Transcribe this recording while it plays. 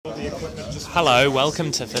Hello,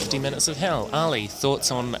 welcome to 50 Minutes of Hell. Ali,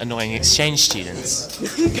 thoughts on annoying exchange students?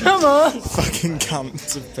 Come on! Fucking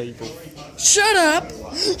cunts of people. Shut up!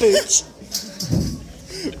 Bitch.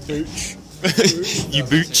 Booch. You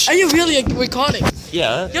booch. Are you really recording?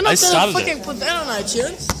 Yeah, You're not I gonna started fucking it. put that on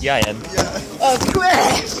iTunes? Yeah, I am. Oh,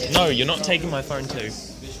 crap! No, you're not taking my phone too.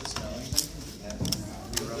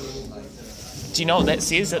 Do you know what that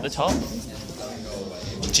says at the top?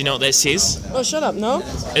 Do you know what that says? Oh, shut up, no?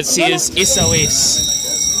 It says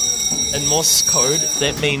SOS in Morse code.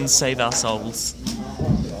 That means save our souls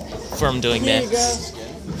from doing Here you go. maths.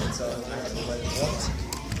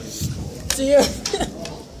 See you.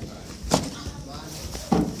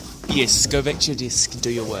 Yes, go back to your desk and do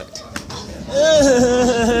your work.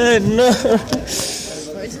 No.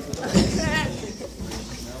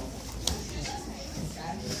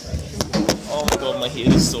 Oh my god, my head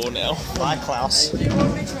is sore now. Bye, Klaus. Do you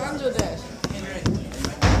want me to undo that?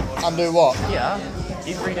 Undo what? Yeah,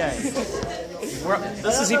 every day.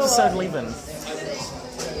 This is episode 11.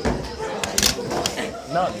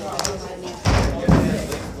 No.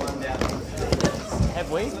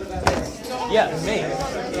 Have we? Yeah, me.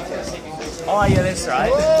 Oh yeah, that's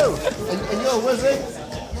right. Whoa! Are you a wizard?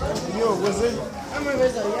 Are you a wizard? I'm a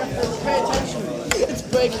wizard, you have to pay attention. It's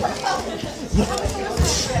breaking.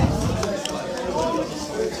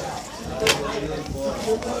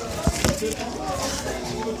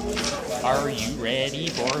 Are you ready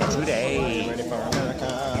for today? Ready for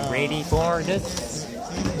America? Ready for this?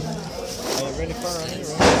 Are you ready for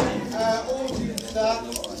America?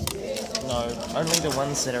 No, only the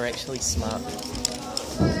ones that are actually smart.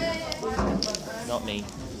 Not me.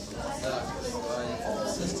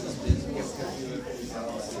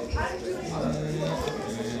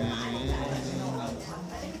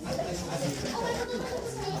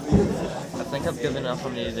 I think I've given up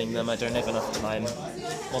on editing them. I don't have enough time.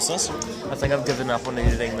 What's this? I think I've given up on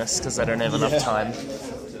editing this because I don't have enough time.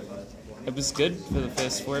 It was good for the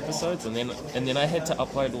first 4 episodes, and then I had to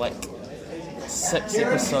upload like 6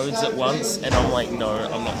 episodes at once, and I'm like, no,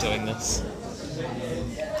 I'm not doing this.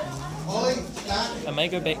 I may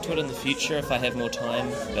go back to it in the future if I have more time,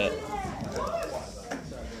 but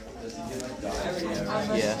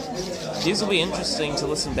yeah. These will be interesting to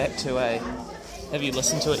listen back to, eh? Have you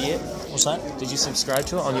listened to it yet? What's that? Did you subscribe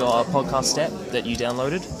to it on your podcast app that you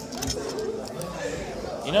downloaded?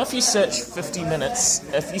 You know, if you search 50 minutes,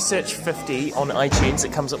 if you search 50 on iTunes,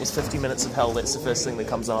 it comes up with 50 Minutes of Hell. That's the first thing that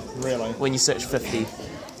comes up. Really? When you search 50.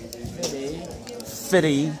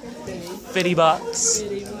 50 bucks.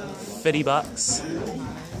 50 bucks.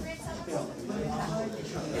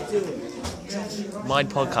 My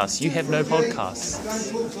podcast. You have no podcasts.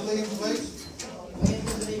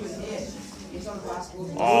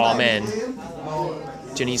 Oh man. Do you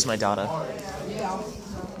want to use my data?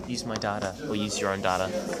 Use my data or use your own data?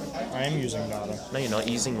 I am using data. No, you're not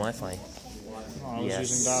using Wi-Fi. Oh, I was Yes.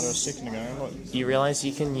 using data a second ago. Look. You realize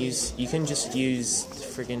you can just use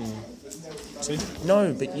friggin'. See?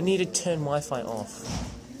 No, but you need to turn Wi-Fi off.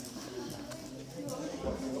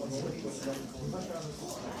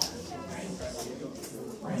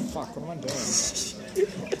 Fuck, what am I doing?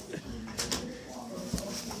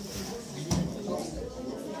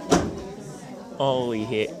 Holy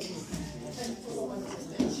heck.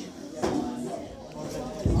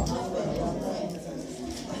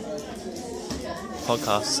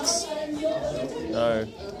 Podcasts. No.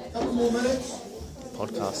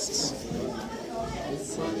 Podcasts.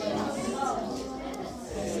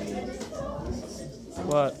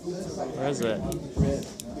 What? Where is it?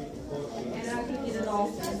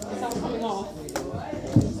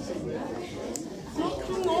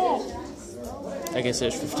 I guess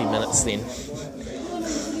it's 50 minutes then.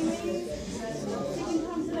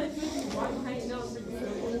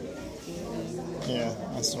 Yeah,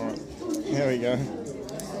 I saw it. There we go.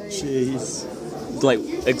 Jeez. Like,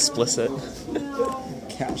 explicit.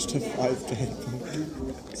 Couch to 5K.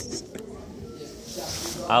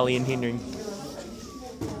 Ali and Henry.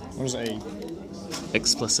 What is E?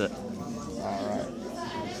 Explicit. Alright.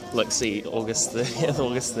 Look, see, August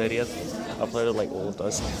 30th. Uploaded like all of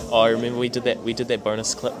those. Oh, I remember we did that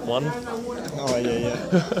bonus clip one. Oh, yeah.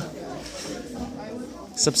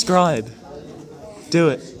 Subscribe. Do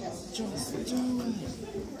it.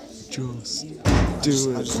 Just do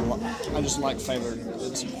it. I just like, favorite,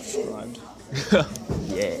 and subscribed.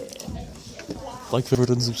 Yeah. Like, favorite,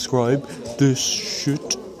 and subscribe. This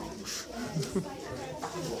shit.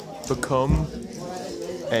 Become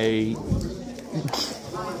a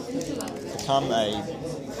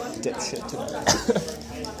dipshit today.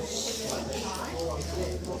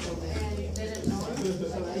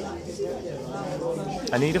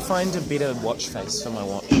 I need to find a better watch face for my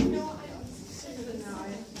watch.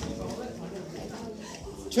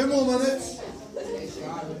 2 more minutes.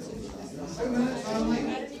 2 minutes only.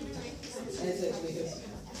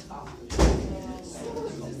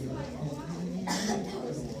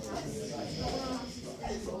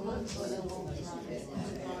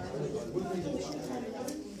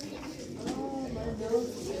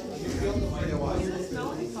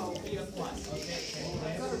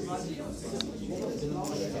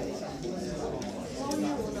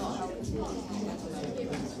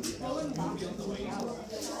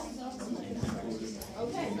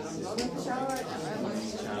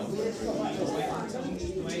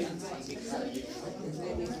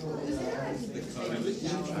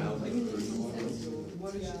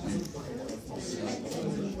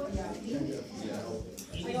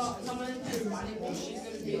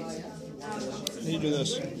 You do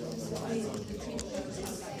this.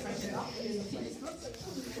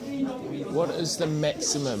 What is the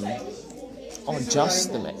maximum? Oh,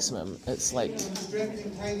 just the maximum. It's like,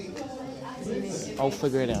 I'll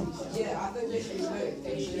figure it out.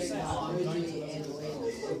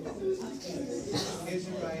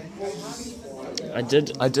 I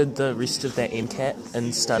did the rest of that MCAT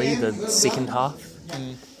in study, the second half,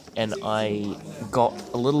 and I got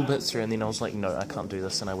a little bit through, and then I was like, no, I can't do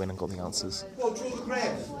this, and I went and got the answers. Well, draw the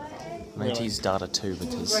graph. And I had to use data too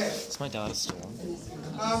because is my data still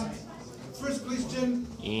on? First question.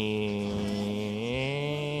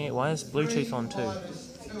 Why is Bluetooth on too?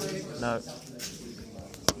 No.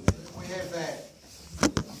 We have that.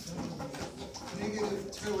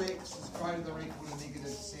 Negative 2x is greater than or equal to negative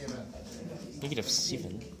 7. Negative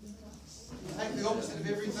 7. Take the opposite of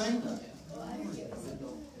everything.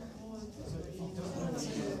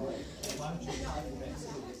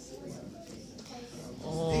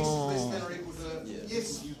 Oh. X less than or equal to yes.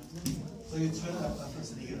 So you turn it up as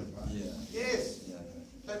negative, right? Yes.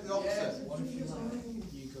 Take the opposite.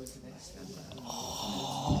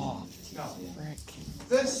 Oh, No. frick.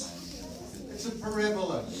 This, it's a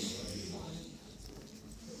parabola.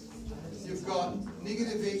 You've got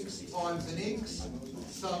negative x times an x,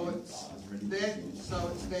 so it's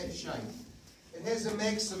that shape. It has a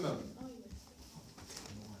maximum.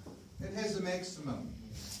 It has a maximum.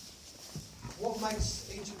 What makes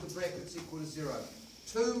each of the brackets equal to 0?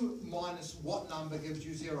 2 minus what number gives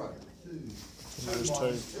you 0? 2. 2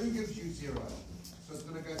 minus 2 gives you 0. So it's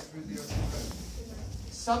going to go through there.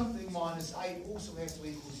 Something minus 8 also has to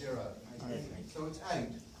equal 0. So it's 8.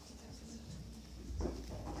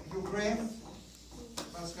 Your graph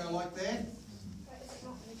must go like that.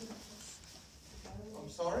 I'm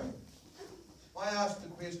sorry? I asked the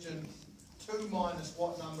question, 2 minus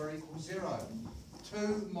what number equals 0?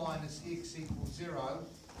 2 minus x equals 0.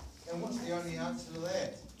 And what's the only answer to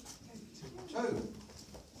that? 2.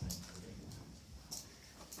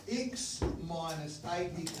 X minus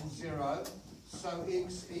 8 equals 0. So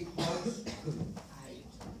x equals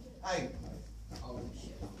 8.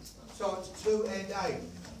 So it's 2 and 8.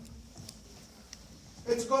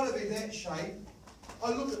 It's got to be that shape.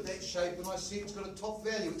 I look at that shape and I see it's got a top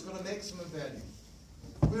value, it's got a maximum value.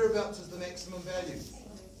 Whereabouts is the maximum value?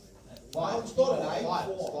 Well, it's not an 8.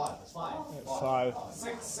 5.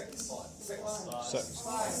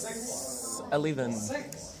 11.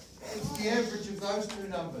 It's the average of those two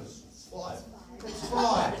numbers. 5. It's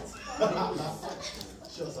 5.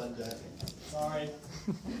 Sure, Sanjay. Sorry.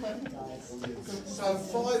 So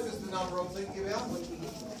 5 is the number I'm thinking about.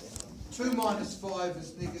 2 minus 5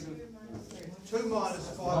 is negative. 2 minus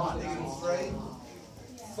 5 is negative 3.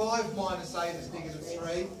 5 minus 8 is negative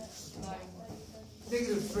 3.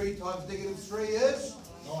 Negative 3 times negative 3 is?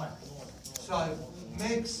 9. So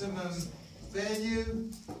maximum value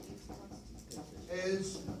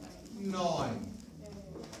is 9.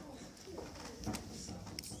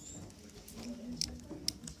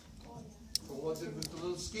 So what I did was the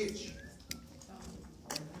little sketch.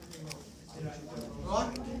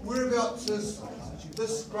 Right? Whereabouts is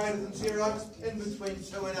this greater than 0? In between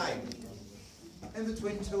 2 and 8. In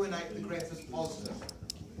between 2 and 8 the graph is positive.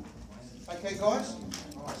 Okay guys?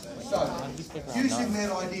 So, using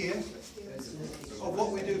that idea of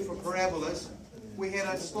what we do for parabolas, we had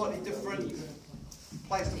a slightly different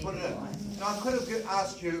place to put it in. Now I could have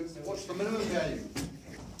asked you, what's the minimum value?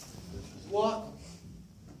 What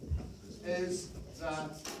is the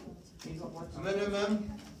minimum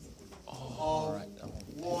of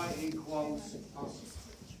y equals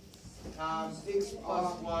x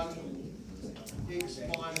plus 1, x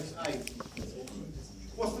minus 8.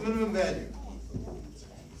 What's the minimum value?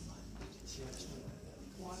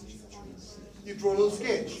 You draw a little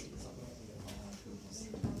sketch.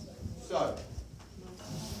 So,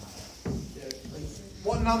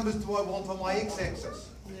 What numbers do I want on my x-axis?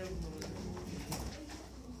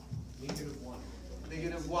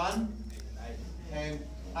 -1 and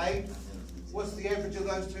 8. What's the average of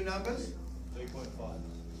those two numbers? 3.5.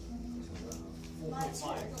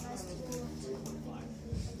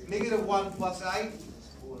 -1 plus 8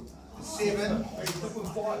 is 7.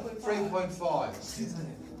 3.5.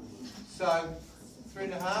 So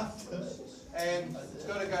 3.5, and it's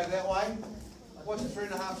got to go that way. What's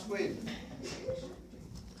 3.5 squared?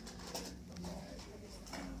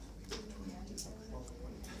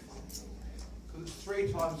 Because it's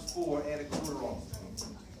 3 times 4, add a quarter on.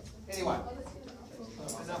 Anyway,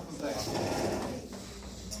 enough of that.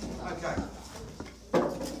 Okay.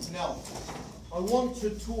 Now, I want to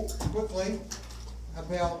talk quickly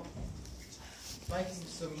about making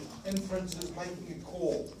some inferences, making a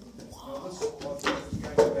call. Now, this is what it's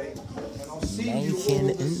going to be. And I'll send you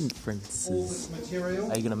all this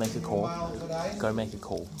material. Are you going to make a call? Today, Go make a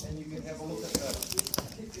call. and you can have a look at this.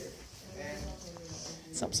 And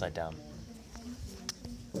It's upside down.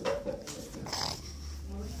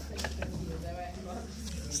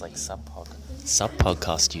 It's like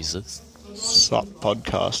sub-podcast users. Sup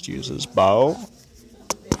podcast users, Bo.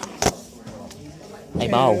 Hey,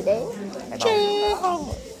 Bo. Hey,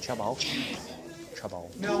 Bo. Chubbo.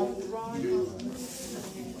 Chubbo. now,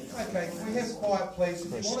 okay, can we have quiet, please?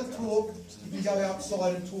 If you want to talk, you can go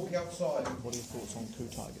outside and talk outside. What are your thoughts on Coup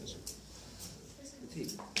Tigers?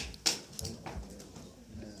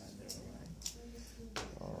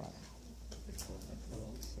 Alright.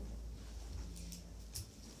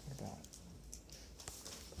 What about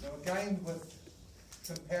Now, again, with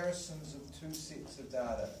comparisons of two sets of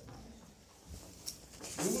data.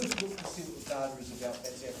 We always look to see what the data is about.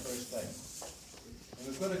 That's our first thing. And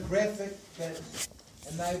we've got a graphic that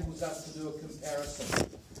enables us to do a comparison.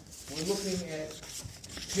 We're looking at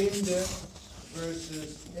gender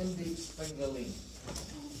versus index finger length.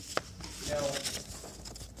 Now,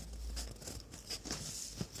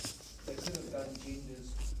 they could have done genders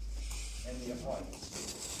and their heights.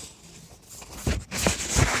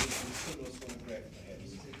 Similar sort of graph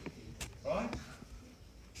perhaps. Right?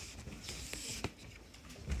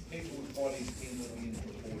 People's bodies tend to be in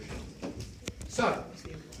proportion. So,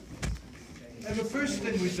 and the first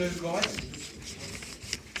thing we do, guys,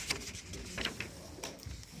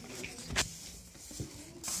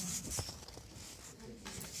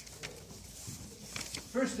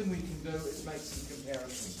 first thing we can do is make some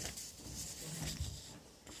comparisons.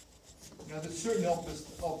 Now, there's certain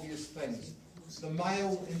obvious things. The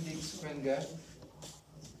male index finger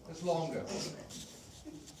is longer.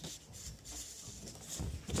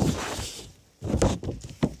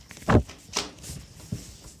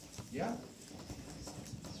 Yeah?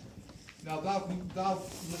 Now, they've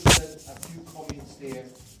listed a few comments there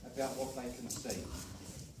about what they can see.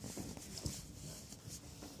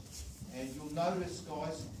 And you'll notice,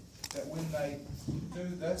 guys, that when they do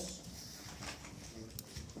this,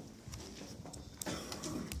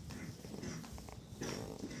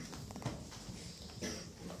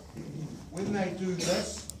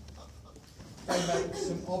 they make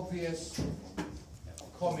some obvious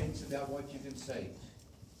comments about what you can see.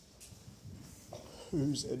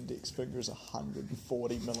 whose index finger is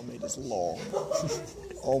 140 millimeters long?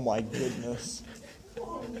 Oh my goodness.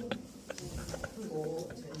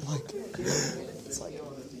 Like, it's like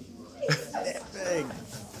that big.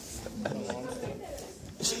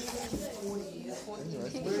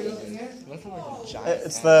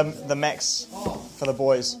 It's the max for the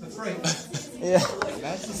boys. The three. Yeah.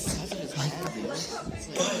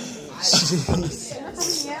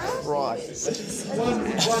 Right. Wonder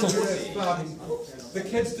if the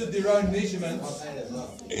kids did their own measurements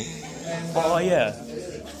and Oh yeah,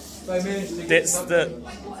 they managed to get that's something.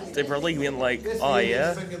 they probably went like, That's oh the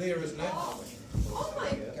yeah. finger there, isn't it?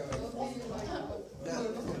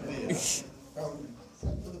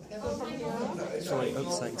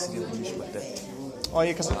 Oh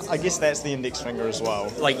yeah, because I guess that's the index finger as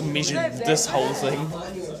well. Like measured this whole thing.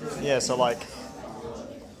 Yeah, so like,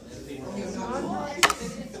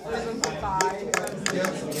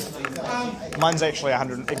 mine's actually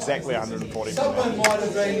exactly 140 Someone millimeters. might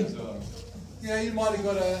have been, you might have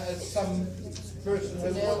got some person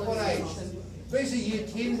who's what age? These are year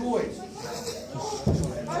 10 boys.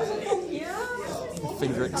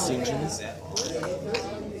 Finger extensions.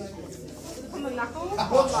 From the knuckles?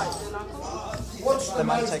 What's They the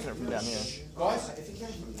might have most, taken it from down here. guys,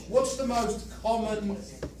 what's the most common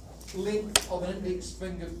length of an index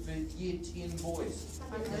finger for year 10 boys?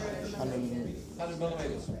 100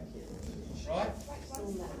 millimeters. Right?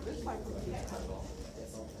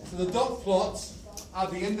 So the dot plots are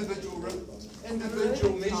the individual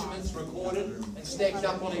measurements recorded and stacked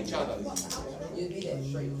up on each other.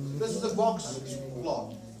 This is a box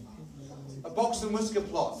plot, a box and whisker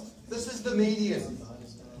plot. This is the median.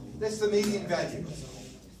 That's the median value.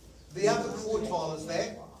 The upper quartile is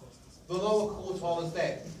that. The lower quartile is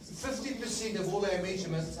that. 50% of all our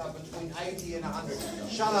measurements are between 80 and 100.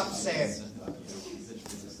 Shut up, Sam.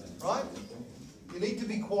 Right? You need to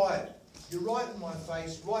be quiet. You're right in my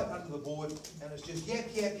face, right under the board, and it's just yap,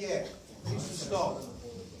 yap, yap. You need to stop.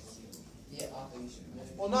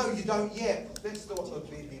 Well, no, you don't yap. That's not what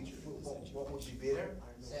would be better.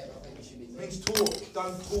 It means talk,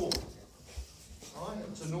 don't talk. Right?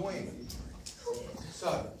 It's annoying.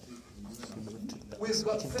 So, we've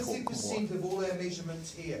got 50% of all our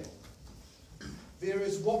measurements here. There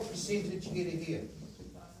is what percentage here to here?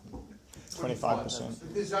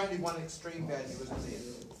 25%. There's only one extreme value, isn't there?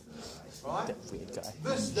 Right? That weird guy.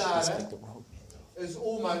 This data is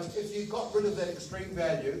almost, if you got rid of that extreme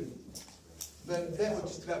value, then that would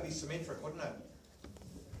just about be symmetric, wouldn't it?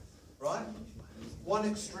 Right? One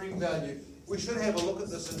extreme value. We should have a look at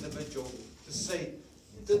this individual to see,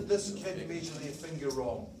 did this kid measure their finger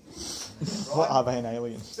wrong? Right? What are they, an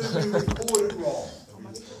alien? Did we record it wrong?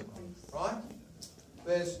 Right?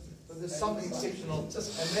 There's something exceptional, and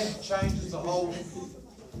that changes the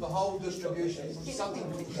whole distribution from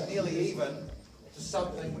something nearly even to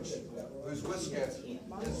something whose whisker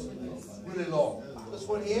is really long. This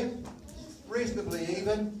one here, reasonably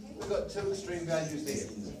even. We've got two extreme values there.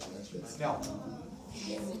 Now,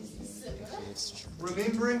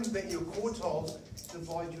 remembering that your quartiles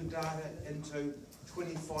divide your data into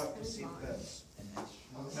 25% bits.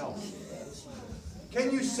 Now,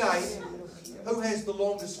 can you say who has the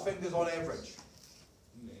longest fingers on average?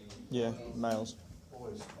 Yeah, males.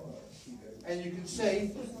 Boys. And you can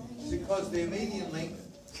see, because their median length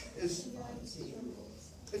is,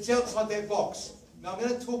 it's outside that box. Now I'm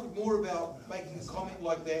going to talk more about making a comment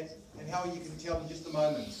like that and how you can tell in just a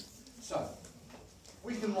moment. So,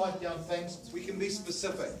 we can write down things, we can be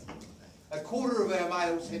specific. A quarter of our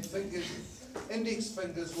males had fingers, index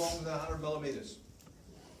fingers longer than 100 millimetres.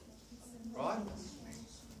 Right?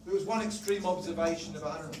 There was one extreme observation of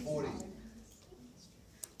 140.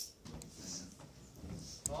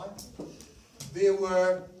 Right? There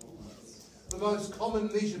were, the most common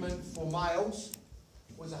measurement for males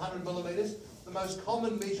was 100 millimetres. The most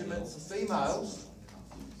common measurement for females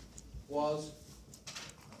was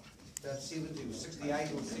about 70, or 68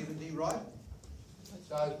 or 70, right?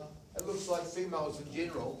 So it looks like females in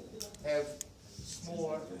general have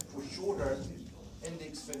smaller or shorter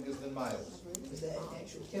index fingers than males.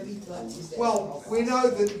 Well, we know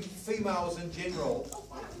that females in general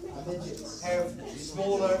have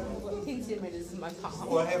smaller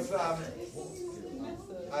or have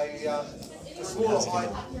a smaller height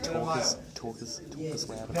than a male. Talk us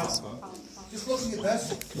way out of Now, this one. just looking at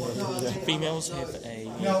this, Females have a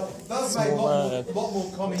now they've made a smaller lot more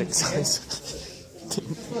dick comments here. size.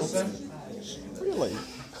 Listen, Really?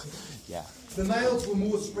 Yeah. the males were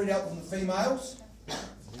more spread out than the females.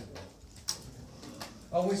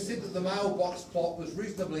 And we said that the male box plot was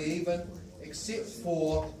reasonably even, except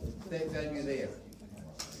for that value there.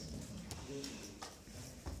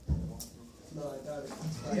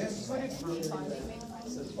 Yes?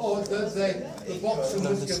 Oh, the box and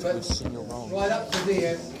whisker bit, right up to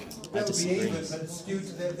there, that would be disagree. even, but it's skewed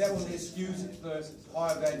to that one there skews it to the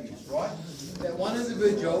higher values, right? That one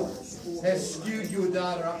individual has skewed your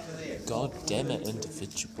data up to there. God damn it,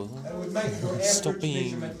 individual. And it would make your average Stop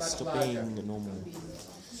being measurement much larger. normal.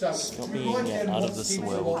 So, Stop we being write down out of what's this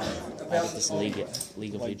sensible world, about out of this the league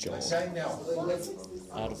of legends, Okay, now,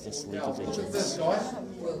 out of this league now of look at legends. this, guys.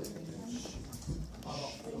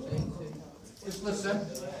 Just listen.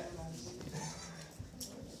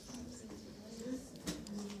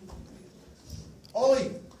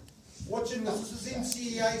 Ollie, watching this. This is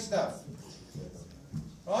NCEA stuff.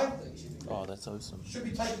 Right? Oh, that's awesome. Should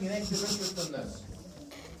be taking an active interest in this.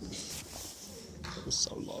 It was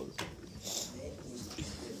so low.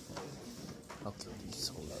 Okay,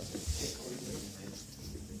 so low.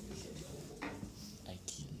 I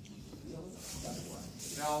kill you.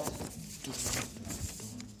 Now,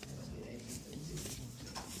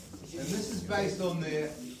 and this is based on their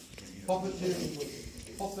popliteal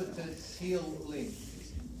length.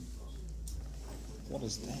 What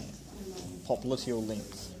is that? Popliteal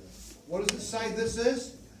length. What does it say this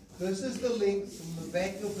is? This is the length from the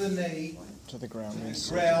back of the knee To the ground. to Yes.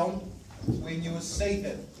 the ground when you were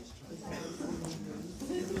seated.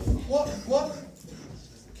 What?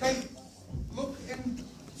 Kate, look and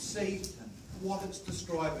see what it's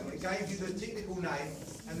describing. It gave you the technical name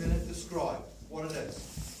and then it described. what it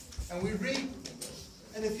is. And we read,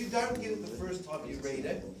 and if you don't get it the first time you read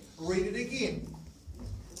it again.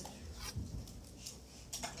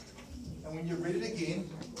 And when you read it again,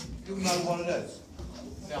 you'll know what it is.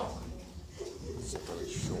 Now, It's a very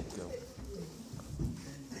short girl.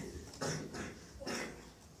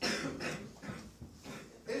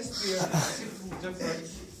 is there a simple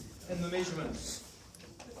difference in the measurements?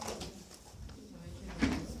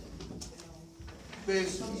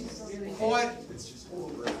 There's quite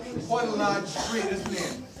a large spread, isn't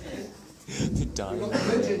there? They're dying. We've got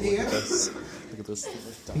the midget here, Look at this.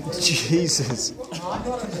 They're dying. Jesus.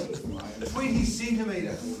 20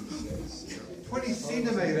 centimetre. 20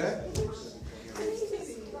 centimetre,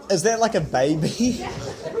 Is that like a baby?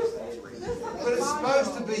 but it's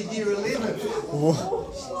supposed to be year 11.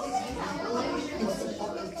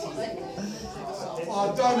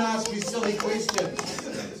 Oh, don't ask me silly questions.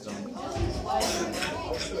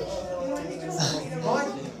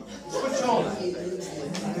 Right? Switch on.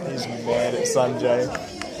 He's mad at Sanjay.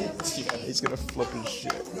 He's gonna flip his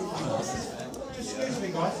shit. Excuse me,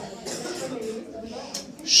 guys.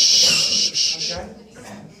 Okay?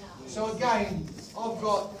 So again, I've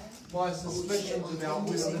got my suspicions about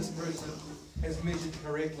whether this person has measured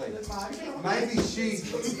correctly. Maybe she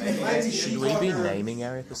Should we got be her naming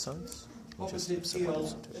our episodes? opposite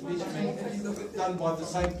heel measurement done by the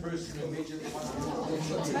same person who measured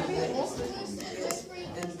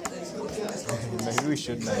Maybe we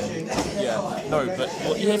should name Yeah. No, but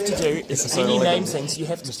what you have to do is So when you like name a- things, you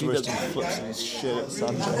have to Mr. do Weston the, flips his shit at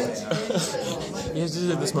Sanjay. you have to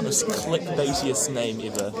do this most clickbaitiest name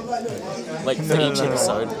ever. Like for No, each no, no,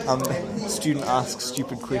 episode. no. Student asks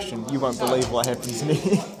stupid question. You won't believe what happens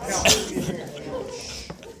next.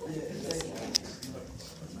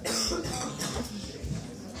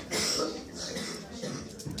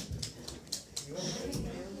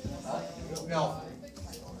 Now,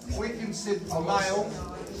 we consider a male,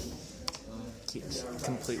 Get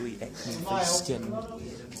completely acne free skin.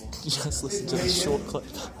 Just listen to the short clip.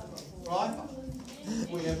 right?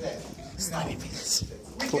 We have that. Slimy penis.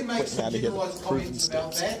 We can make Quick some now to hear the generalised proven comments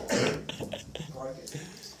about steps. that.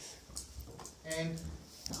 And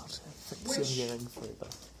Fix your hearing forever.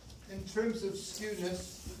 in terms of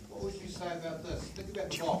skewness, what would you say about this? Think about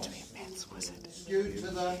the box. Skewed to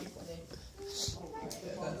the,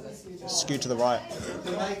 Skew to the right.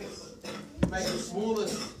 to make it smaller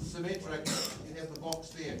symmetric, you have the box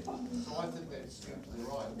there. So I think that's skewed to the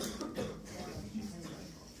right.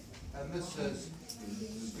 And this is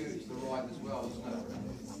skewed to the right as well, isn't it?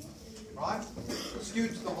 Right?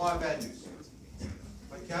 Skewed to the high values.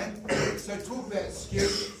 Okay? So talk about skew.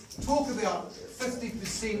 Talk about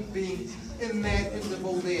 50% being in that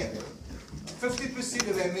interval there. 50%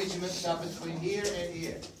 of our measurements are between here and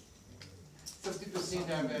here. 50%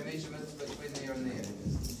 of our measurements between there and there.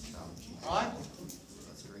 Right?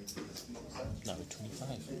 No,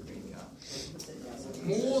 25.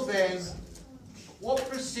 More than what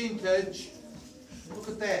percentage? Look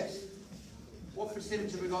at that. What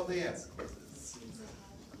percentage have we got there?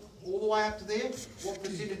 All the way up to there? What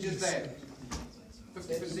percentage is that?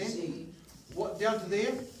 50%? What down to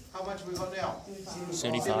there? How much have we got now?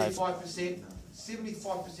 75. 75%.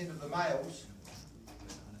 75% of the males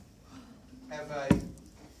have a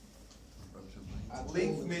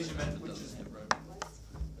length measurement which is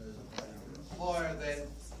higher than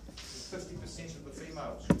 50% of the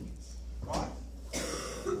females. Right?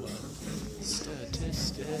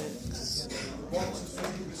 Statistics. What's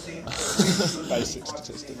 50%? Basic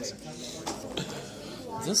statistics.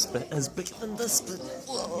 This bit is bigger than this bit.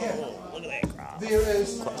 Whoa, look at that graph. There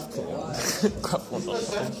is, Graph one.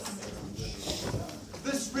 listen,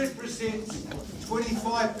 this represents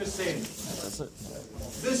 25%. That's it.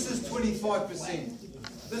 This is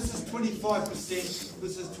 25%. This is 25%.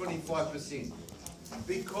 This is 25%.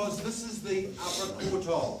 Because this is the upper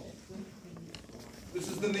quartile. This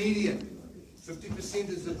is the median. 50%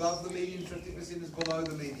 is above the median, 50% is below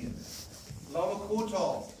the median. Lower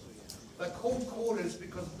quartile. They're called quarters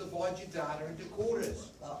because it divides your data into quarters.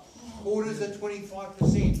 Quarters are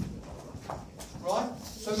 25%. Right?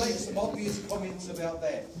 So make some obvious comments about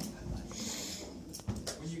that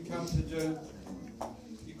when you come to do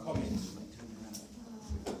your comments.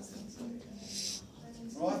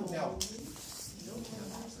 Right? Now,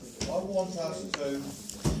 I want us to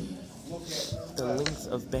look at The length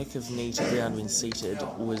of back of knee to ground when seated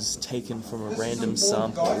was taken from a random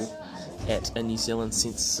sample at a New Zealand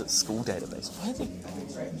Census school database. Why are they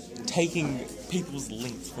taking people's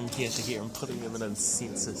length from here to here and putting them in a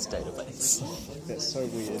census database? That's so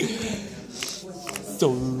weird. So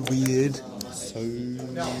weird. So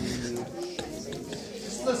Now,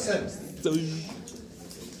 just listen.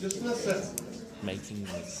 Just listen. Making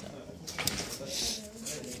this up.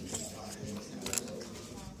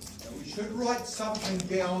 We should write something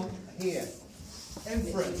down here.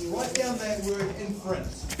 Inference. Write down that word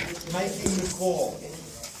inference. Making the call.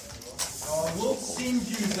 Now I will send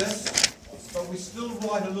you this, but we still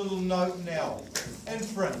write a little note now.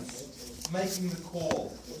 Inference. Making the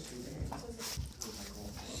call.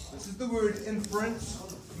 This is the word inference.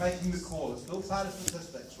 Making the call. It's still part of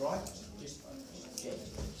statistics, right?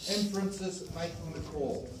 Inferences making the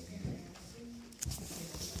call.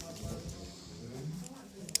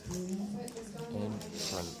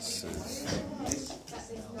 Inferences.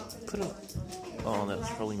 Put a. Oh, that was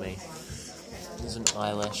probably me. There's an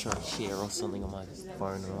eyelash or a hair or something on my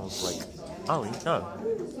phone, and I was like, Ollie, no.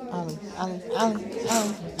 Ollie.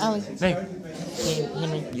 No.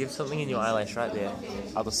 Henry, you have something in your eyelash right there.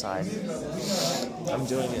 Other side. I'm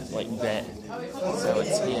doing it like that. So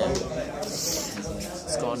it's here.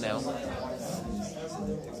 It's gone now.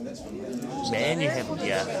 Man,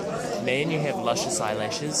 you have luscious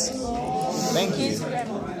eyelashes. Thank you.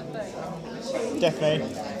 Daphne,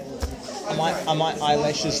 are my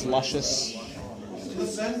eyelashes luscious?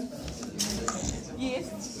 Listen.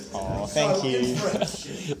 Yes. Oh, thank you.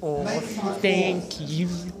 Oh, thank you.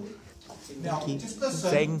 Now, just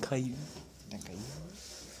listen. Thank you.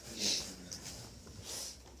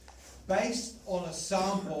 Based on a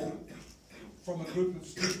sample from a group of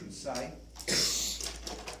students, say,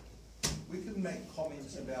 we can make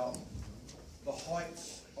comments about the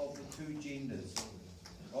heights of the two genders.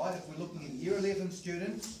 Right? If we're looking at Year 11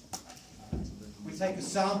 students, we take a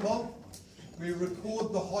sample, we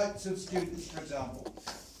record the heights of students, for example.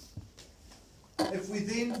 If we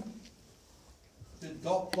then did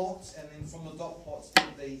dot plots, and then from the dot plots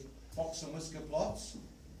did the box and whisker plots,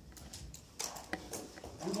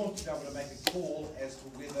 we want to be able to make a call as to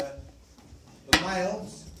whether the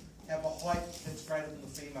males have a height that's greater than the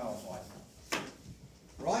female height.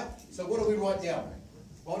 Right? So what do we write down?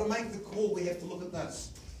 Well, to make the call, we have to look at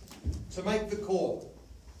this. To make the call.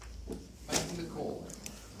 Making the call.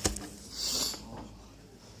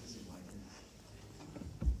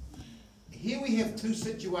 Here we have two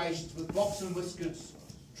situations with box and whiskers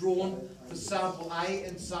drawn for sample A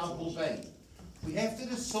and sample B. We have to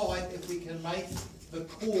decide if we can make the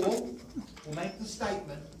call or make the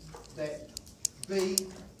statement that B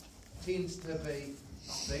tends to be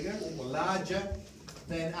bigger or larger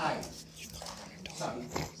than A. So,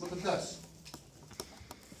 look at this.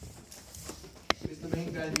 Where's the mean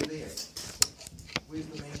value there? Where's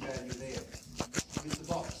the mean value there? Here's the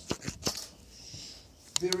box.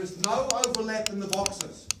 There is no overlap in the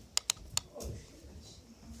boxes.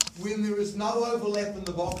 When there is no overlap in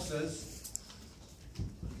the boxes, you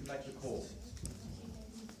can make the call.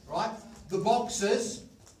 Right? The boxes,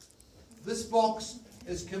 this box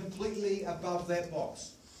is completely above that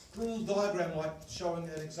box. A little diagram like showing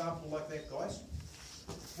an example like that, guys.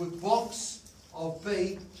 With box of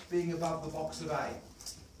B being above the box of A.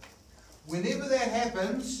 Whenever that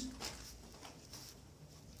happens,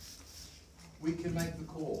 we can make the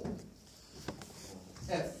call.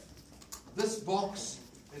 If this box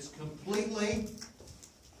is completely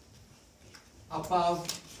above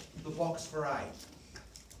the box for A,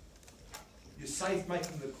 you're safe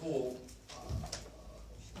making the call.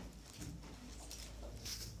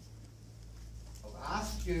 I've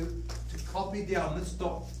asked you to copy down this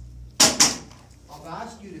I've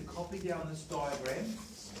asked you to copy down this diagram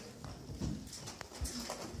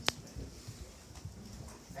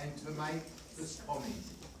and to make this comment.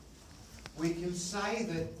 We can say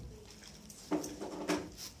that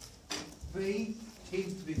B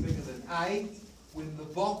tends to be bigger than A when the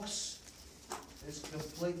box is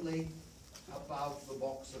completely above the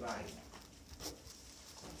box of A.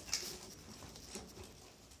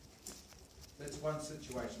 That's one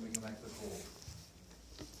situation we can make the call.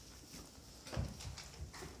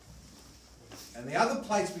 And the other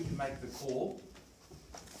place we can make the call,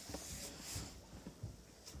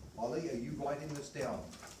 Ollie, are you writing this down?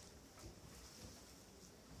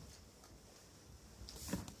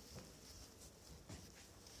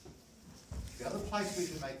 The other place we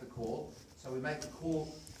can make the call, so we make the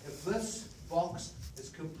call if this box is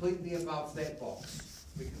completely above that box.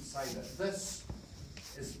 We can say that this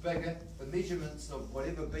is bigger, the measurements of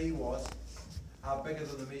whatever B was are bigger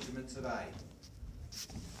than the measurements of A.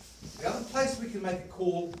 The other place we can make a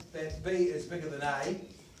call that B is bigger than A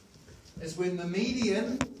is when the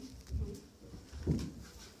median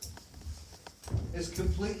is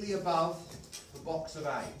completely above the box of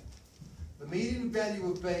A. The median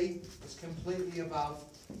value of B is completely above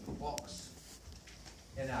the box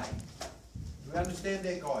in A. Do we understand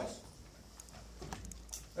that, guys?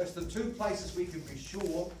 That's the two places we can be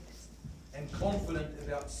sure and confident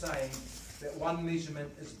about saying that one measurement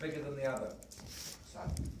is bigger than the other. So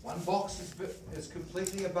one box is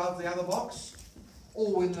completely above the other box,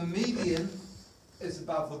 or when the median is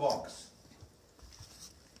above the box.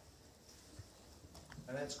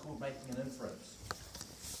 And that's called making an inference.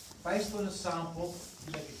 Based on a sample,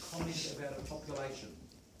 you make a comment about a population.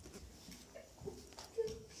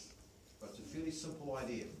 But it's a fairly simple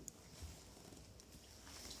idea.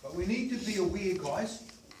 But we need to be aware, guys,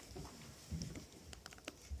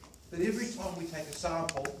 that every time we take a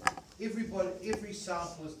sample, every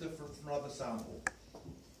sample is different from another sample.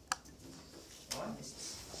 Right?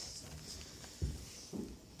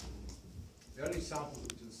 The only samples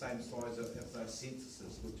which are the same size if they're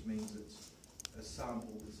censuses, which means it's a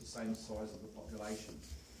sample that's the same size of the population.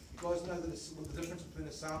 You guys know the difference between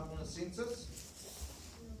a sample and a census?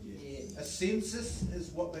 Yeah. A census is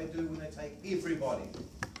what they do when they take everybody.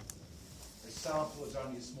 A sample is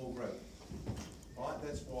only a small group. Right?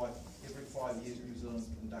 That's why every 5 years New Zealand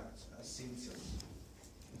conducts a census.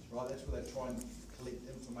 Right? That's where they try and collect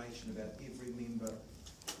information about every member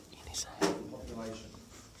of the population.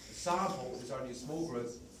 A sample is only a small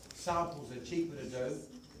group. Samples are cheaper to do,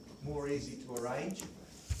 more easy to arrange,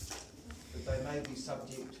 but they may be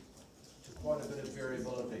subject to quite a bit of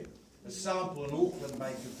variability. A sample in Auckland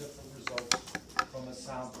may give different results from a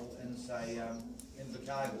sample in, say,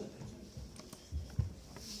 Invercargill.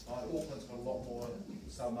 Auckland's got a lot more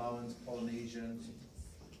Samoans, Polynesians,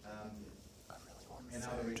 and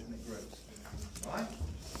other ethnic groups. Right?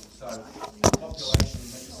 So the population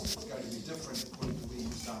mix is going to be different according to where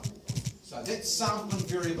you sample. So that's sampling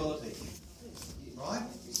variability. Right?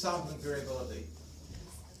 Sampling variability.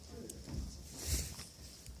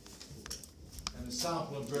 And the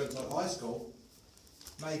sample in Burnside High School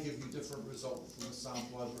may give you different results from the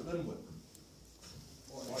sample over at Linwood.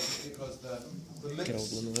 Right? Because the mix of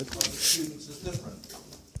the students is different.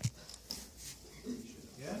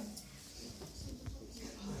 Yeah?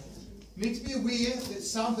 Need to be aware that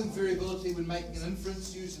sampling variability when making an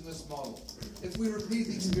inference using this model. If we repeat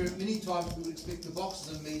the experiment many times, we would expect the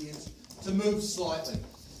boxes and medians to move slightly.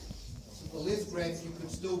 So the left graph, you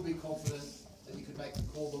could still be confident that you could make the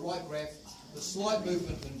call. The right graph, the slight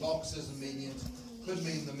movement in boxes and medians could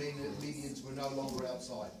mean the medians were no longer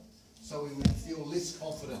outside. So we would feel less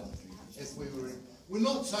confident if we were. We're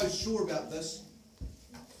not so sure about this,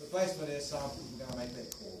 but based on our samples, we're going to make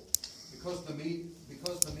that call. Because the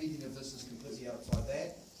median of this is completely outside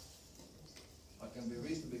that, I can be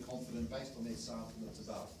reasonably confident based on that sample that's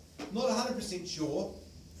above. Not 100% sure,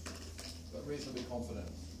 but reasonably confident.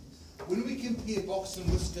 When we compare box and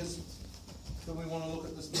whiskers, then we want to look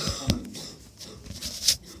at this next comment.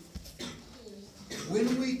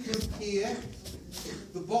 When we compare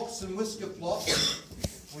the box and whisker plot,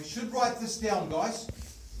 we should write this down, guys.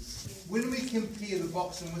 When we compare the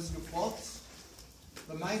box and whisker plots,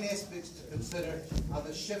 the main aspects to consider are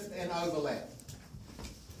the shift and overlap.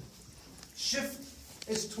 Shift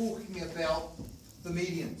is talking about the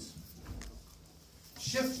medians.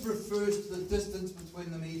 Shift refers to the distance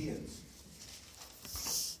between the medians.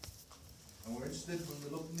 And we're interested, when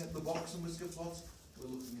we're looking at the box and whisker plots, we're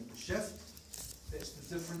looking at the shift. That's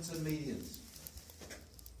the difference in medians.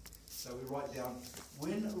 So we write down,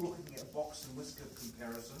 when looking at box and whisker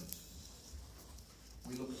comparison,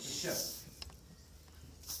 we look at the shift.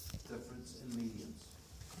 Difference in medians.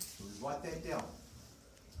 So we write that down.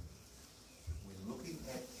 When looking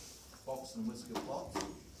at box and whisker plots,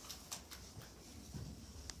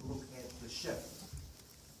 look at the shift.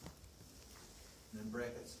 And in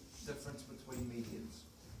brackets, difference between medians.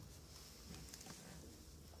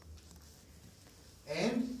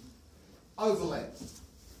 And overlap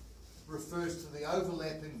refers to the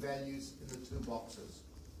overlapping values in the two boxes.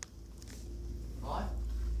 Right?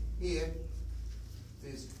 Here,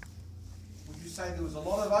 there's, would you say there was a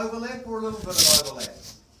lot of overlap or a little bit of overlap?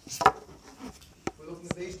 We're looking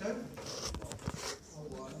at these two?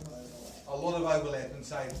 A lot of overlap, and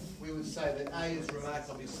say we would say that A is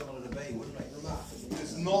remarkably similar to B, wouldn't we?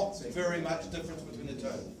 There's not very much difference between the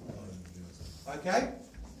two. Okay?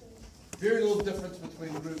 Very little difference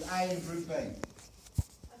between group A and group B.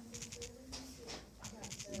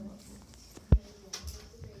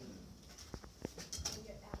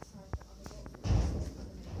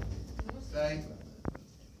 Say,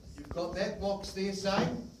 you've got that box there, say,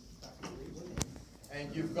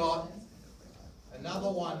 and you've got another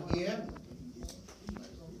one here,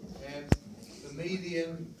 and the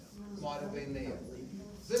median might have been there.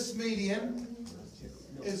 This median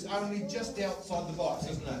is only just outside the box,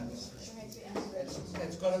 isn't it?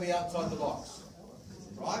 It's got to be outside the box,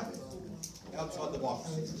 right? outside the box.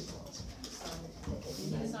 That's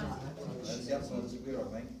the outside of the square, I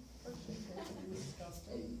think.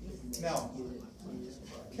 Now,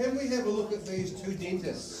 can we have a look at these two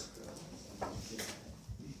dentists?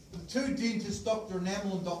 The two dentists, Dr.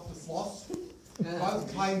 Enamel and Dr. Floss,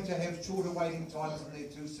 both claim to have shorter waiting times in their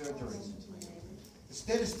two surgeries. The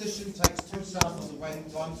statistician takes two samples of waiting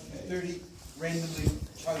times from 30 randomly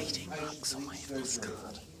chosen patients in each surgery.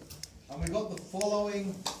 And we've got the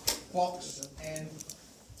following box and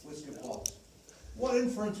whisker plots. What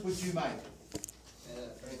inference would you make?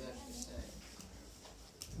 Very much the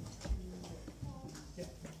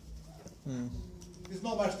same. There's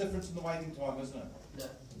not much difference in the waiting time, isn't it? No.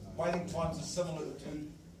 Waiting times are similar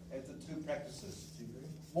at the two practices.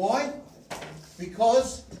 Why?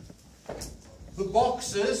 Because the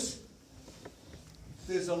boxes,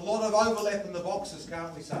 there's a lot of overlap in the boxes,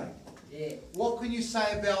 can't we say? Yeah. What can you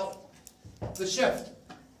say about the shift?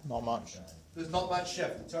 Not much. There's not much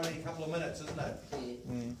shift. It's only a couple of minutes, isn't it? Yeah.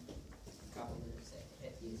 Couple of minutes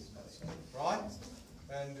at yes. Right?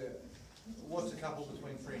 And what's a couple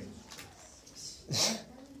between friends? Right?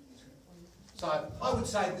 So I would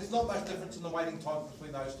say there's not much difference in the waiting time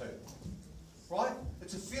between those two. Right?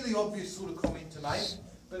 It's a fairly obvious sort of comment to make,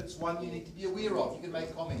 but it's one you need to be aware of. You can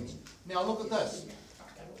make comments. Now look at this.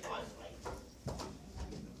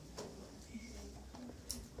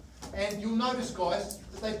 And you'll notice, guys,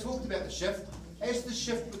 that they talked about the shift. As the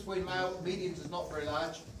shift between male medians is not very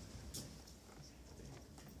large,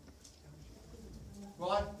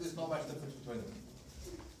 right? There's not much difference between them.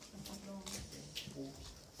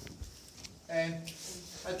 And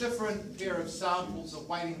a different pair of samples of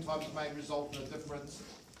waiting times may result in a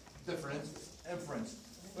different inference.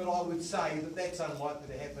 But I would say that that's unlikely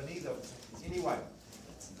to happen either. Anyway,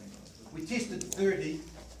 we tested 30,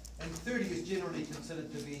 and 30 is generally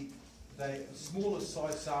considered to be the smallest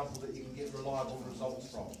size sample that you can get reliable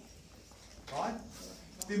results from. Right?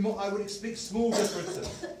 I would expect small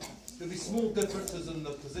differences. There'll be small differences in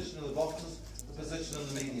the position of the boxes, the position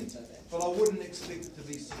of the medians. But I wouldn't expect it to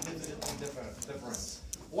be significantly different.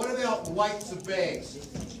 What about weights of bags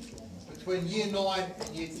between year 9 and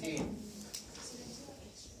year 10?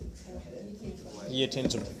 Year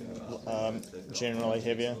 10s are generally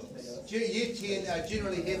heavier. Year 10 are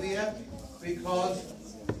generally heavier because,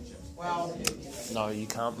 well, No, you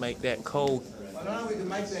can't make that call. I don't know if we can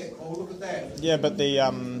make that call. Look at that. Yeah, but the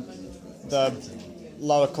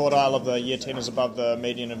lower quartile of the year 10 is above the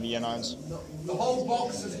median of year 9s. The whole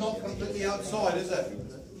box is not completely outside, is it?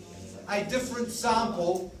 A different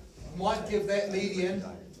sample might give that median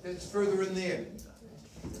that's further in there.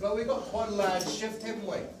 But we've got quite a large shift, haven't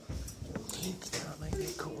we? You can't make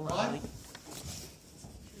that call, Right? Ali.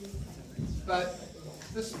 But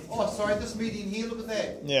this, this median here, look at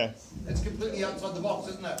that. Yeah. It's completely outside the box,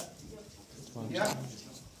 isn't it? Yeah?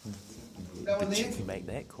 That one But there? you can make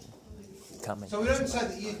that call. Can't make So we don't say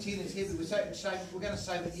that year 10 is heavy, we're going to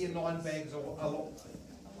say that year 9 bags are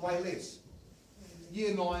way less.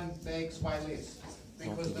 Year 9 bags way less.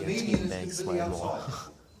 Because the year median 10 is bags completely way more.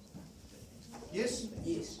 outside. Yes?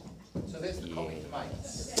 Yes. So that's the comment to make.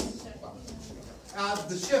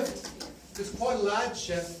 The shift, there's quite a large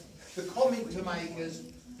shift. The comment to make is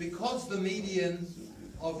because the median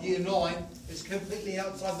of year 9 is completely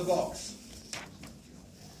outside the box.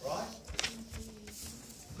 Right?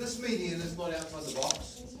 This median is not outside the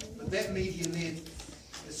box, but that median there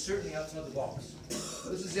is certainly outside the box.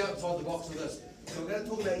 This is outside the box of this. So we're going to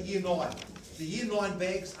talk about year 9. The year 9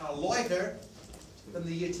 bags are lighter than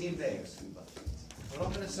the year 10 bags. We're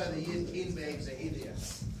not going to say the year 10 bags are heavier.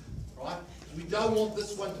 Right? We don't want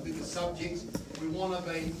this one to be the subject. We want to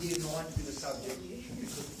be year 9 to be the subject.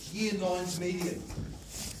 Because it's year 9's median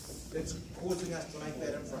that's causing us to make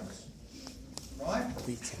that inference. Right?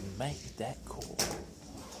 We can make that call.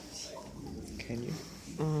 Can you?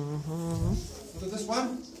 Look at this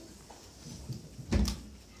one.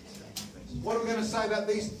 What are we going to say about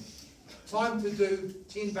these? Time to do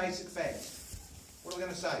 10 basic facts. What are we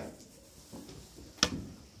going to say?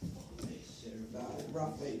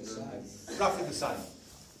 Roughly the same. Roughly the same.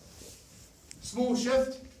 Small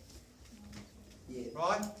shift, Yeah.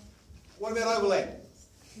 right? What about overlap?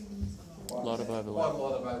 A lot of Quite a overlap.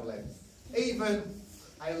 lot of overlap. Even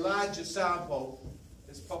a larger sample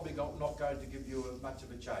is probably not going to give you much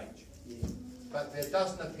of a change. Yeah. But there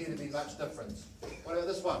doesn't appear to be much difference. What about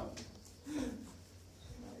this one?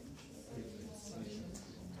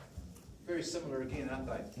 Very similar again, aren't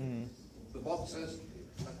they? The boxes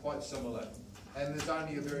are quite similar. And there's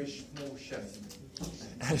only a very small shift.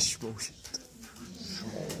 Small shift.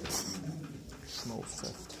 Small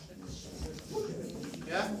shift.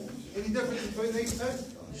 Yeah? Any difference between these two?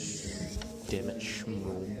 damn it,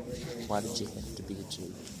 Shmuel. Why did you have to be a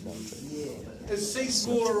Jew? No, I'm joking. Is C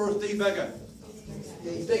smaller or is D bigger?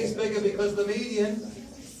 D's bigger because the median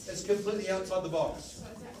is completely outside the box.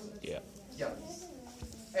 Yeah. Yeah.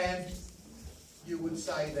 And you would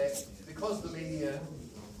say that because the median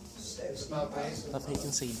is above there, Love how you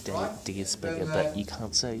can see Right. D is bigger, Then, but you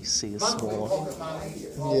can't say C is monthly smaller. pocket money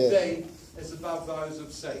of Yeah. D is above those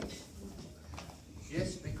of C.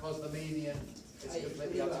 Yes, because the median is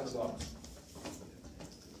completely outside the box.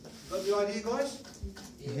 Got the idea, guys?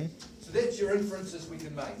 So that's your inferences we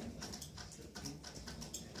can make.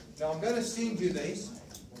 Now I'm going to send you these,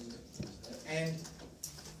 and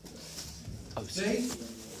Oh, D,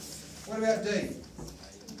 what about D?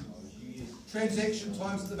 Transaction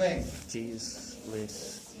times at the bank. G is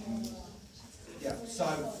less. Yeah, so,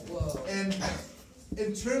 and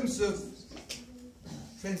in terms of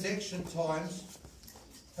transaction times,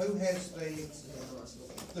 who has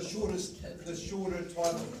the shorter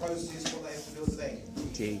time to process what they have to do at the bank?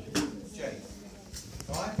 G. G.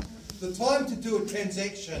 Right? The time to do a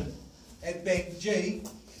transaction at bank G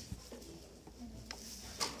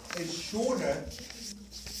is shorter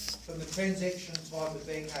than the transaction time at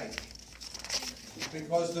bank H.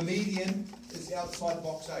 Because the median is outside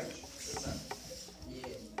box H, isn't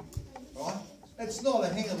it? Right? It's not a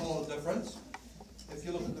hang of a lot of difference if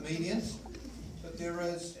you look at the medians, but there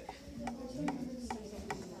is,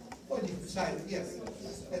 well, you could say that, yeah,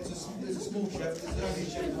 there's a small shift, there's only a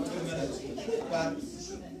shift of 2 minutes, but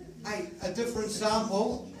hey, a different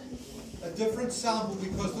sample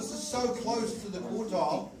because this is so close to the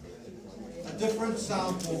quartile, a different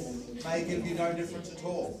sample may give you no difference at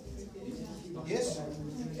all. Yes?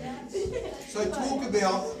 So talk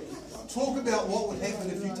about what would happen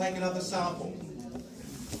if you take another sample.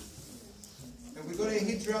 Have we got our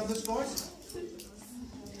heads around this, guys?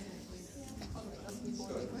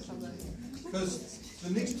 Because the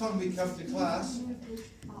next time we come to class,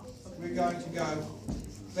 we're going to go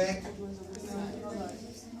back.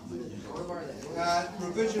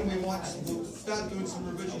 Revision, we'll start doing some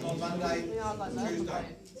revision on Monday, Tuesday.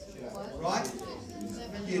 Right?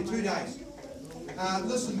 Yeah, 2 days.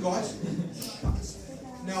 Listen, guys.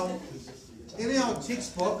 Now, in our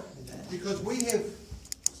textbook, because we have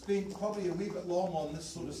spent probably a wee bit long on this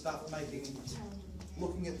sort of stuff,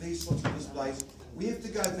 looking at these sorts of displays, we have to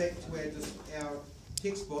go back to our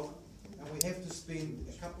textbook, and we have to spend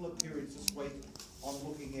a couple of periods this week on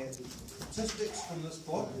looking at statistics from this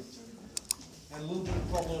book and a little bit of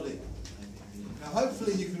probability. Now,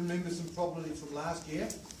 hopefully you can remember some probability from last year.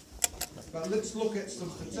 But let's look at some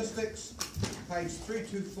statistics, page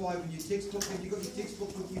 325 in your textbook. Have you got your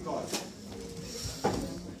textbook with you guys?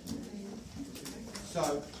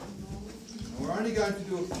 So, we're only going to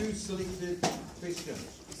do a few selected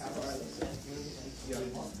questions. Yeah.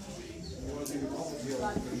 You want to do the copy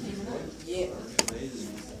here? Yeah.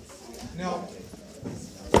 Now,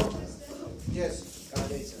 yes.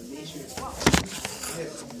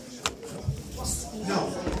 Yes. Now,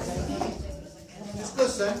 just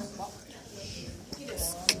listen.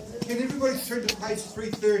 Can everybody turn to page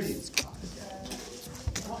 330?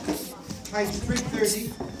 Page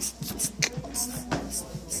 330.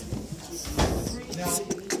 Now,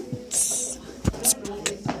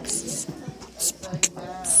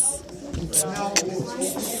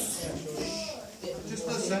 just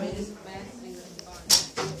listen.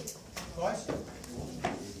 Guys,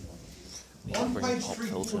 on page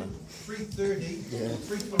 330,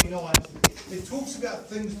 329, it talks about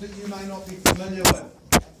things that you may not be familiar with.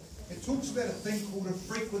 It talks about a thing called a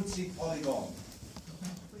frequency polygon.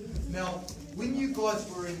 Now, when you guys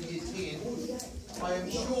were in year 10, I am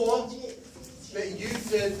sure that you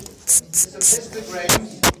did some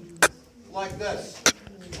histograms like this,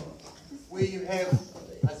 where you have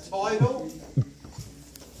a tidal,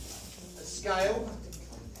 a scale,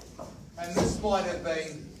 and this might have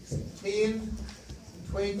been 10,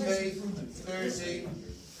 20, 30,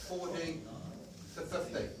 40 to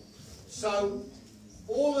 50. So,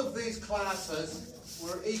 all of these classes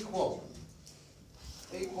were equal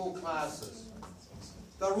classes.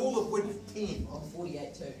 They're all of width 10. I'm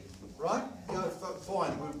 48 too. Right? Yeah,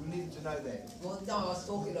 fine, we needed to know that. Well, no, I was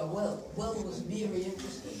talking to Will. Will was very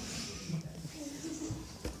interested.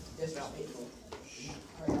 Disrespectful.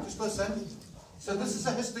 Just listen. So this is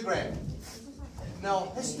a histogram.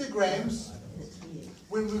 Now, histograms,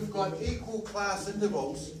 when we've got equal class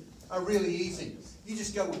intervals, are really easy. You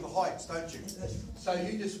just go with the heights, don't you? So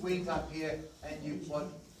you just went up here and you put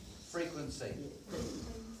frequency.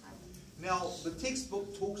 Now, the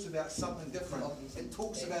textbook talks about something different. It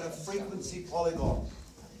talks about a frequency polygon.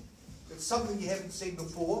 It's something you haven't seen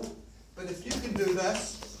before, but if you can do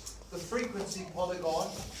this, the frequency polygon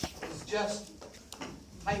is just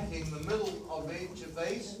taking the middle of each of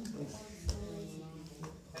these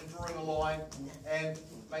and drawing a line and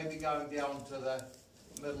maybe going down to the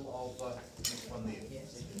middle of the next one there.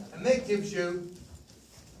 And that gives you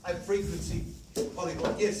a frequency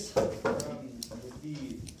polygon. Yes? With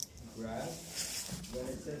the graph, when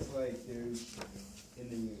it says like there's, in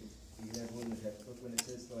the example in the textbook, when it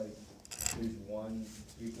says like there's one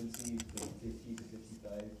frequency from 50 to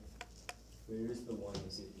 55, where is the one?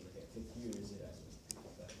 Is it like at 50 or is it at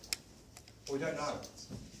 55? We don't know.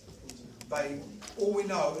 All we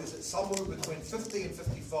know is that somewhere between 50 and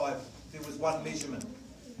 55 there was one measurement.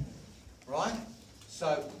 Right?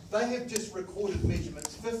 So they have just recorded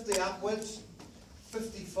measurements 50 upwards,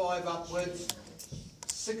 55 upwards,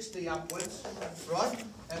 60 upwards, right?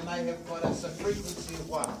 And they have got us a frequency of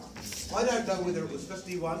 1. I don't know whether it was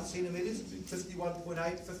 51 centimetres,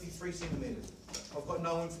 51.8, 53 centimetres. I've got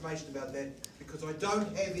no information about that because I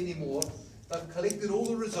don't have any more. They've collected all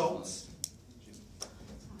the results.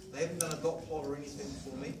 They haven't done a dot plot or anything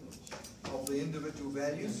for me of the individual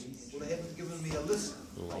values. Well, they haven't given me a list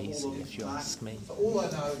of all Lazy, of if you them. ask me. So all I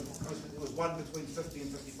know was it was one between 50 and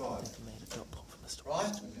 55.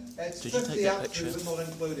 Right? That's Did you 50 take that up picture? to but not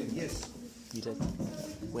including. Yes. You did.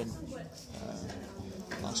 When?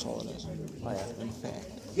 Last holidays. Oh, yeah. In fact,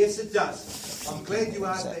 Yes, it does. I'm glad you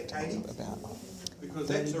asked that, exactly Katie, about because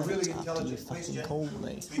 30 that's a really minutes after you intelligent fucking question. called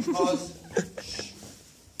me. Because,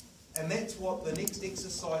 and that's what the next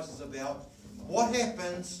exercise is about. What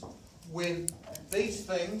happens when these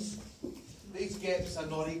things, these gaps are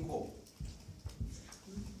not equal?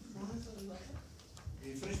 Are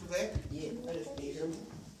you finished with that? Yeah, I just measure them.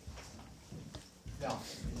 Now.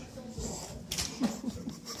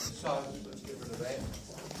 So, let's get rid of that.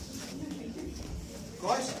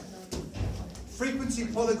 Guys, frequency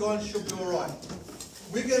polygons should be alright.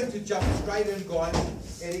 We're going to jump straight in, guys,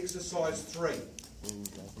 at exercise 3.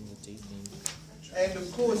 And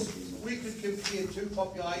of course, we could compare two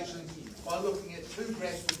populations by looking at two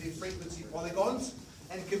graphs with their frequency polygons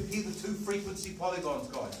and compare the two frequency polygons,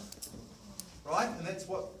 guys. Right? And that's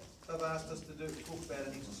what they've asked us to do, talk about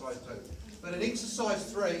in exercise 2. But in exercise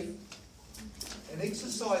 3,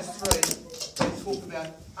 they talk about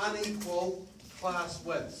unequal class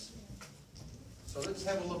widths. So let's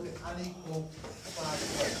have a look at unequal class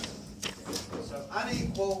widths. So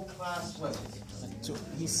unequal class widths. So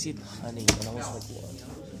he said honey, and I was like, what?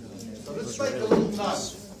 So let's make a little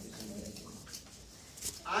note.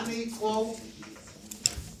 Unequal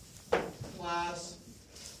class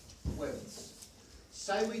widths.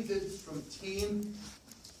 Say we did from 10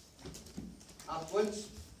 upwards,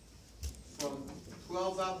 from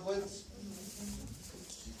 12 upwards,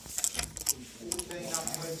 from 14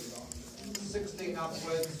 upwards, 16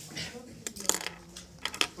 upwards,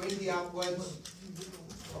 20 upwards,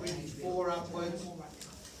 24 upwards.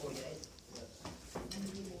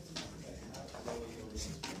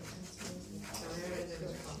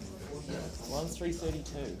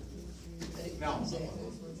 332. Now,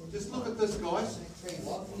 just look at this, guys.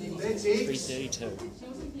 That's X 332.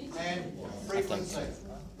 and frequency.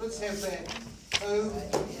 Let's have that. 2,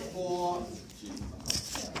 4,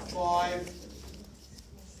 5,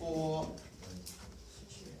 4,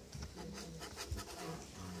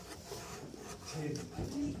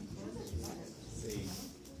 10.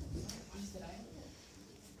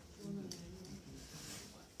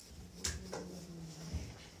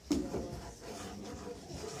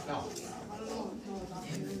 Now,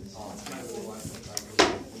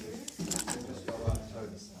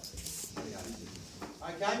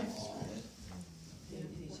 okay?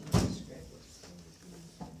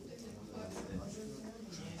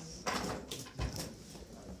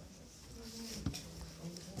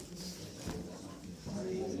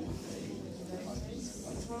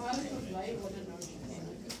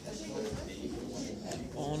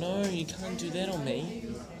 Oh no, you can't do that on me.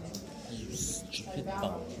 You stupid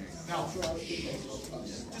bum. Now,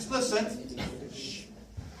 just listen.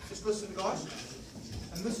 Just listen, guys.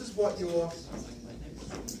 And this is what your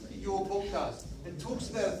book does. It talks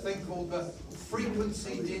about a thing called the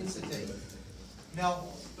frequency density. Now,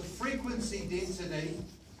 the frequency density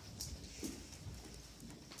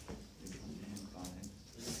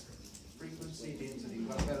we've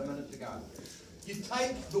got about a minute to go. You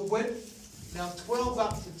take the width, now 12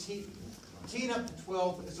 up to 10, 10 up to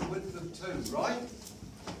 12 is a width of 2, right?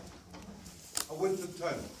 A width of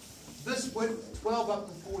 2. This width, 12 up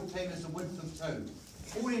to 14 is a width of 2.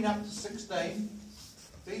 14 up to 16,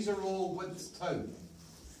 these are all widths 2.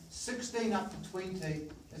 16 up to 20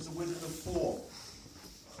 is a width of 4.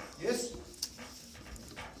 Yes?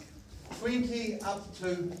 20 up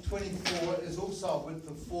to 24 is also a width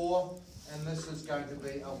of 4, and this is going to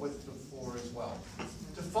be a width of 4 as well.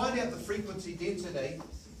 To find out the frequency density,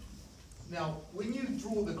 now when you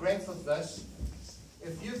draw the graph of this,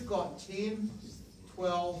 if you've got 10,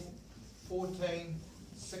 12, 14,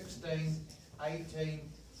 16, 18,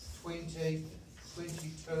 20,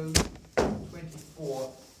 22,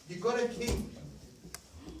 24, you've got to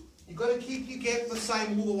keep your gap the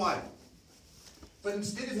same all the way. But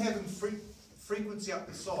instead of having frequency up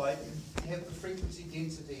the side, you have the frequency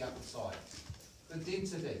density up the side. The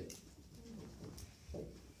density.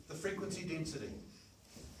 The frequency density.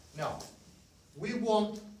 Now, we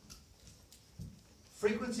want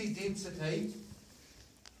frequency density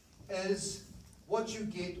is what you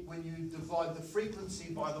get when you divide the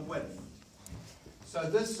frequency by the width. So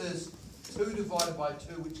this is 2 divided by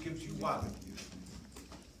 2, which gives you 1.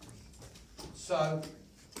 So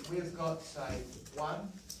we've got, say,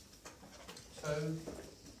 1, 2.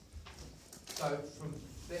 So from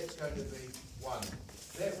that's going to be 1.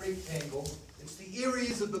 That rectangle, it's the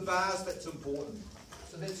areas of the bars that's important.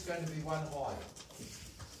 So that's going to be 1 high.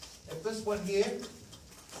 If this one here,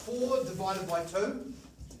 4 divided by 2,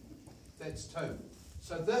 that's 2.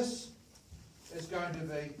 So this is going to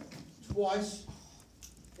be twice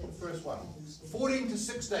the first one. 14 to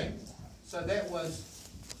 16. So that was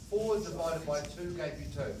 4 divided by 2 gave you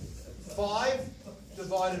 2. 5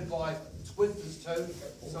 divided by its width is 2,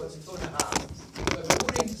 so it's 2.5. So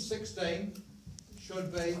 14 to 16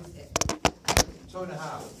 should be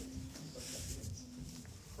 2.5.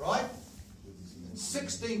 Right?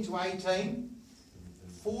 16 to 18,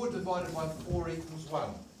 4 divided by 4 equals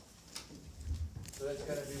 1. So that's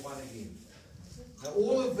going to be 1 again. Now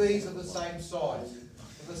all of these are the same size,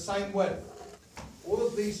 the same width. All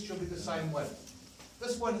of these should be the same width.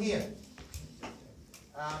 This one here,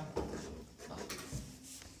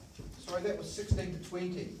 sorry, that was 16 to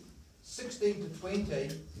 20. 16 to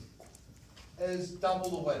 20 is double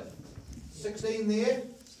the width. 16 there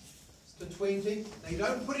to 20. Now you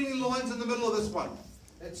don't put any lines in the middle of this one.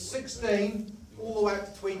 It's 16 all the way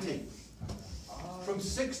up to 20. From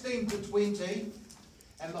 16 to 20,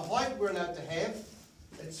 and the height we're allowed to have,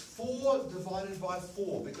 it's 4 divided by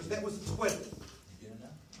 4, because that was its width.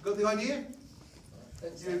 Got the idea?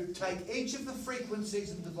 You take each of the frequencies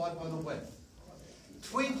and divide by the width.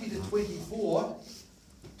 20 to 24,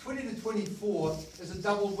 20 to 24 is a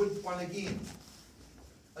double width one again.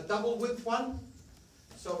 A double width one,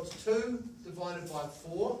 so it's 2 divided by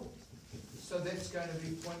 4, so that's going to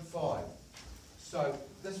be 0.5. So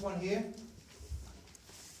this one here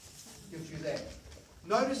gives you that.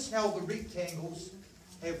 Notice how the rectangles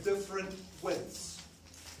have different widths.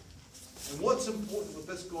 And what's important with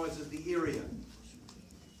this, guys, is the area.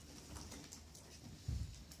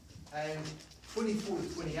 And 24 to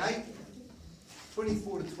 28,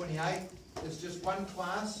 24 to 28 is just one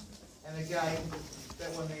class, and again, that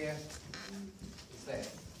one there is that.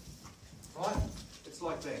 Right? It's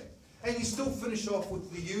like that. And you still finish off with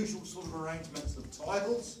the usual sort of arrangements of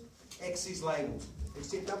titles, axes, labels.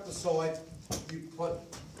 Except up the side, you put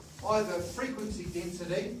either frequency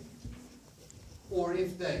density or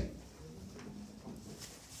FD.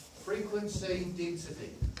 Frequency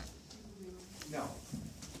density. Now,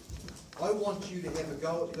 I want you to have a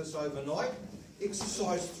go at this overnight.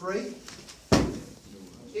 Exercise 3.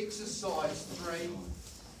 Exercise 3,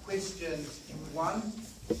 questions 1,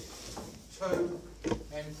 2,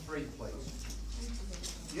 and 3, please.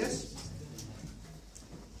 Yes?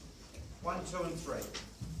 1, 2, and 3.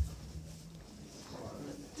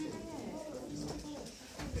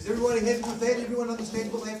 Is everybody happy with that? Everyone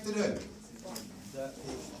understand what they have to do?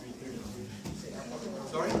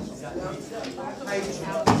 Sorry? Page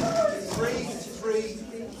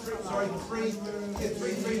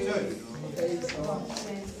 332.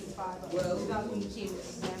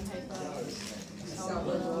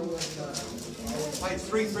 Page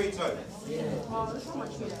 332.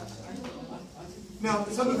 Now,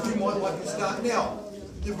 some of you might like to start now.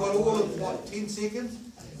 You've got all of, what, 10 seconds?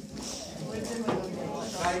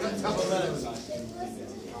 Okay, you've got a couple of minutes.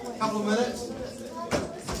 Couple of minutes.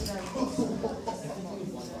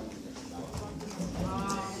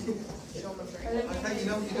 Okay, you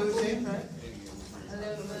know what you do with them?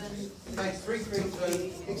 Page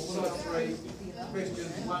 332, exercise 3,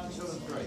 questions 1, 2, and 3.